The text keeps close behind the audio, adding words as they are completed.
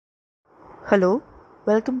Hello,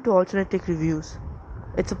 welcome to Alternate Take Reviews.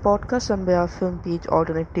 It's a podcast run by our film page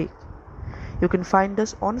Alternate Take. You can find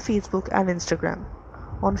us on Facebook and Instagram.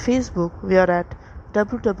 On Facebook, we are at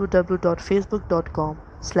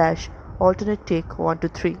www.facebook.com/alternate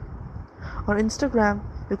take123. On Instagram,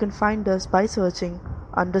 you can find us by searching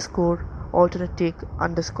underscore alternate take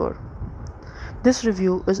underscore. This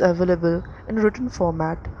review is available in written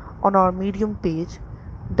format on our Medium page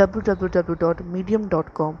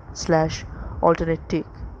www.medium.com/alternate take.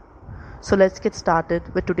 So let's get started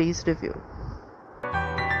with today's review.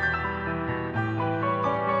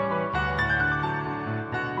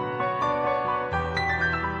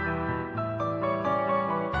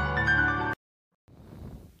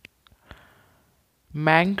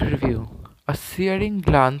 Mank Review: A searing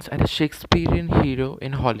glance at a Shakespearean hero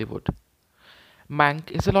in Hollywood. Mank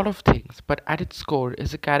is a lot of things, but at its core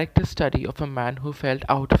is a character study of a man who felt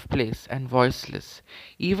out of place and voiceless,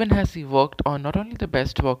 even as he worked on not only the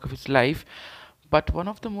best work of his life, but one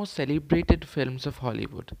of the most celebrated films of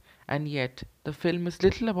Hollywood. And yet, the film is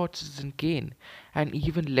little about Citizen Kane, and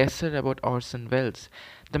even lesser about Orson Welles,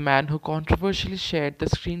 the man who controversially shared the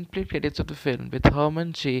screenplay credits of the film with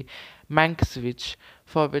Herman J. Mankiewicz,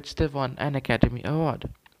 for which they won an Academy Award.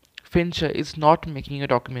 Fincher is not making a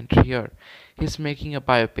documentary here, he's making a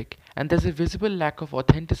biopic, and there's a visible lack of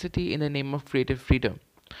authenticity in the name of creative freedom.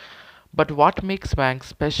 But what makes Mank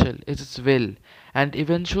special is its will and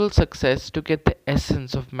eventual success to get the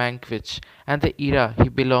essence of Mankiewicz and the era he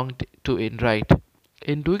belonged to in right.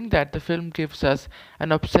 In doing that, the film gives us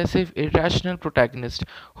an obsessive, irrational protagonist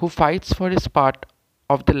who fights for his part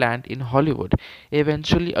of the land in Hollywood,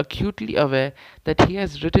 eventually acutely aware that he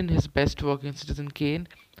has written his best work in Citizen Kane,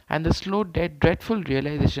 and the slow, dreadful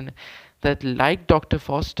realization that, like Dr.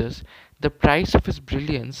 Faustus, the price of his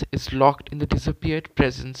brilliance is locked in the disappeared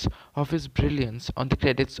presence of his brilliance on the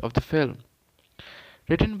credits of the film.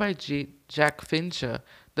 Written by Jack Fincher,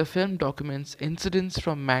 the film documents incidents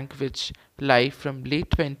from Mankiewicz's life from late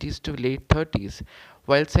 20s to late 30s,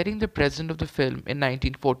 while setting the present of the film in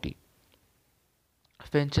 1940.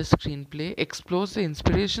 Fincher's screenplay explores the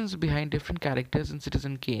inspirations behind different characters in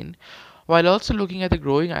Citizen Kane, while also looking at the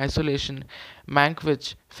growing isolation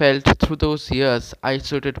Mankiewicz felt through those years,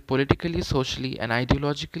 isolated politically, socially, and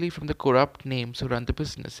ideologically from the corrupt names who run the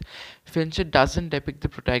business. Fincher doesn't depict the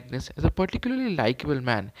protagonist as a particularly likable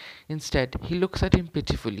man. Instead, he looks at him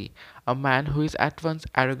pitifully, a man who is at once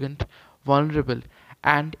arrogant, vulnerable,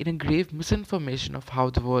 and in a grave misinformation of how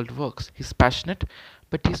the world works. He's passionate,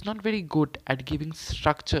 but he's not very good at giving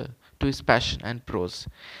structure to his passion and prose,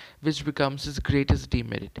 which becomes his greatest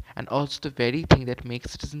demerit, and also the very thing that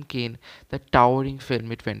makes Citizen Kane the towering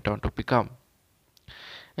film it went on to become.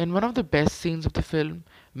 In one of the best scenes of the film,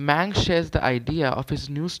 Mang shares the idea of his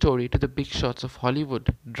new story to the big shots of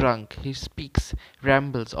Hollywood. Drunk, he speaks,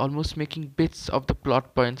 rambles, almost making bits of the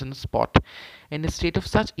plot points on the spot, in a state of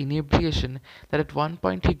such inebriation that at one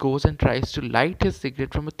point he goes and tries to light his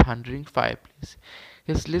cigarette from a thundering fireplace.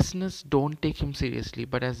 His listeners don't take him seriously,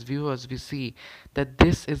 but as viewers, we see that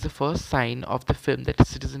this is the first sign of the film that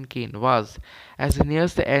Citizen Kane was. As he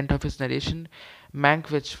nears the end of his narration,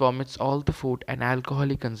 Mankiewicz vomits all the food and alcohol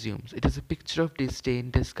he consumes. It is a picture of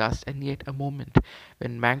disdain, disgust, and yet a moment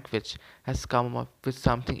when Mankiewicz has come up with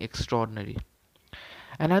something extraordinary.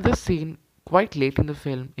 Another scene, quite late in the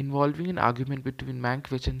film, involving an argument between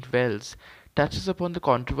Mankiewicz and Wells, touches upon the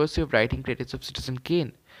controversy of writing credits of Citizen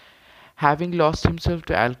Kane. Having lost himself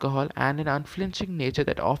to alcohol and an unflinching nature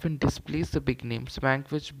that often displeased the big names,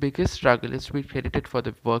 Mankiewicz's biggest struggle is to be credited for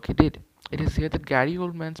the work he did. It is here that Gary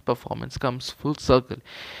Oldman's performance comes full circle.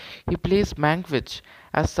 He plays Mankiewicz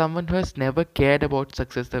as someone who has never cared about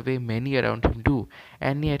success the way many around him do,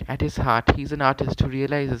 and yet at his heart he is an artist who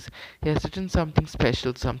realizes he has written something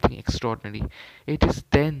special, something extraordinary. It is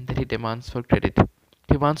then that he demands for credit.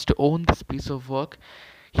 He wants to own this piece of work.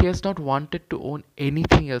 He has not wanted to own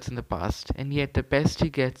anything else in the past, and yet the best he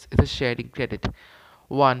gets is a sharing credit.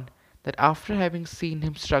 One that, after having seen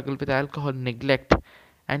him struggle with alcohol neglect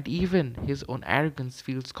and even his own arrogance,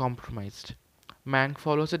 feels compromised. Mank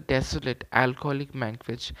follows a desolate, alcoholic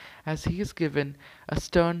Mankiewicz as he is given a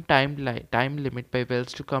stern time limit by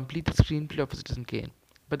Wells to complete the screenplay of Citizen Kane.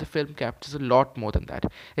 But the film captures a lot more than that.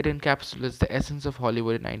 It encapsulates the essence of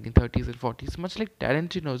Hollywood in 1930s and 40s, much like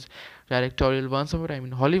Tarantino's directorial Once Upon a Time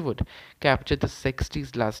in Hollywood captured the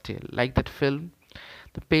 60s last year. Like that film,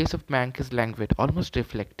 the pace of Mank is languid, almost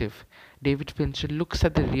reflective. David Fincher looks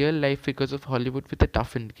at the real life figures of Hollywood with a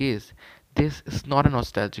toughened gaze. This is not a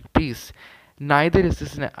nostalgic piece, Neither is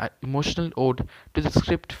this an emotional ode to the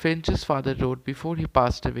script Fincher's father wrote before he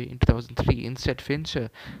passed away in 2003. Instead, Fincher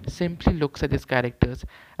simply looks at his characters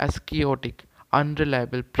as chaotic,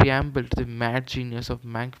 unreliable preamble to the mad genius of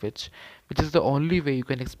Mankiewicz, which is the only way you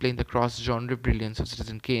can explain the cross-genre brilliance of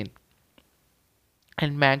Citizen Kane.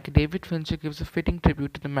 And Mank, David Fincher gives a fitting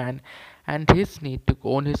tribute to the man and his need to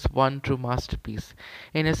own his one true masterpiece.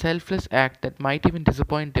 In a selfless act that might even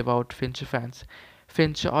disappoint devout Fincher fans,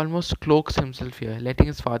 Fincher almost cloaks himself here, letting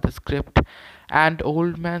his father's script and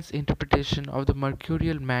old man's interpretation of the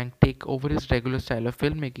mercurial Mank take over his regular style of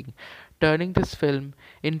filmmaking, turning this film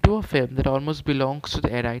into a film that almost belongs to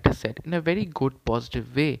the era it is set in a very good,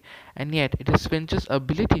 positive way. And yet, it is Fincher's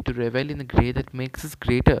ability to revel in the grey that makes it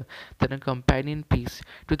greater than a companion piece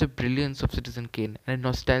to the brilliance of Citizen Kane and a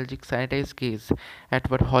nostalgic, sanitized gaze at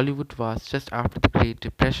what Hollywood was just after the Great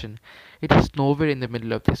Depression. It is nowhere in the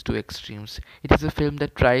middle of these two extremes. It is a film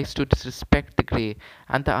that tries to disrespect the grey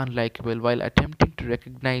and the unlikable while attempting to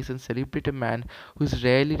recognize and celebrate a man who is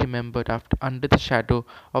rarely remembered after, under the shadow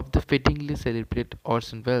of the fittingly celebrated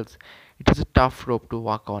Orson Welles. It is a tough rope to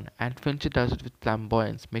walk on, and Fincher does it with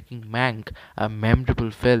flamboyance, making Mank a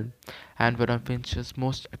memorable film and one of Fincher's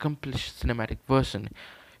most accomplished cinematic version.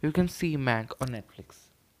 You can see Mank on Netflix.